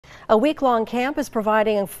A week-long camp is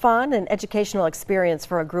providing a fun and educational experience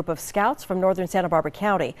for a group of scouts from northern Santa Barbara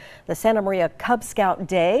County. The Santa Maria Cub Scout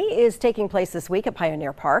Day is taking place this week at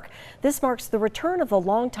Pioneer Park. This marks the return of the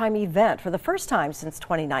longtime event for the first time since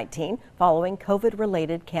 2019, following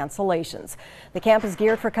COVID-related cancellations. The camp is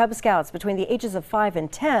geared for Cub Scouts between the ages of 5 and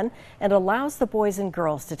 10 and allows the boys and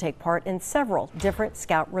girls to take part in several different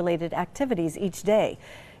Scout-related activities each day.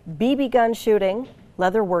 BB gun shooting,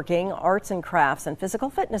 leather working, arts and crafts, and physical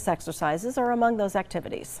fitness exercises are among those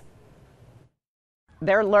activities.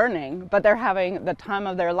 They're learning, but they're having the time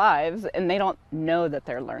of their lives and they don't know that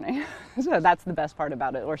they're learning. So that's the best part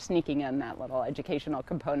about it. We're sneaking in that little educational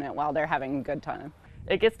component while they're having a good time.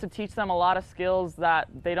 It gets to teach them a lot of skills that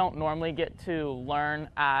they don't normally get to learn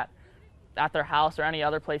at their house or any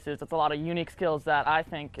other places. It's a lot of unique skills that I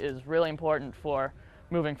think is really important for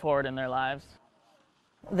moving forward in their lives.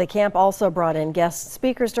 The camp also brought in guest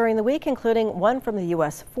speakers during the week, including one from the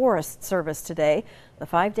U.S. Forest Service today. The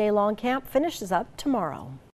 5-day-long camp finishes up tomorrow.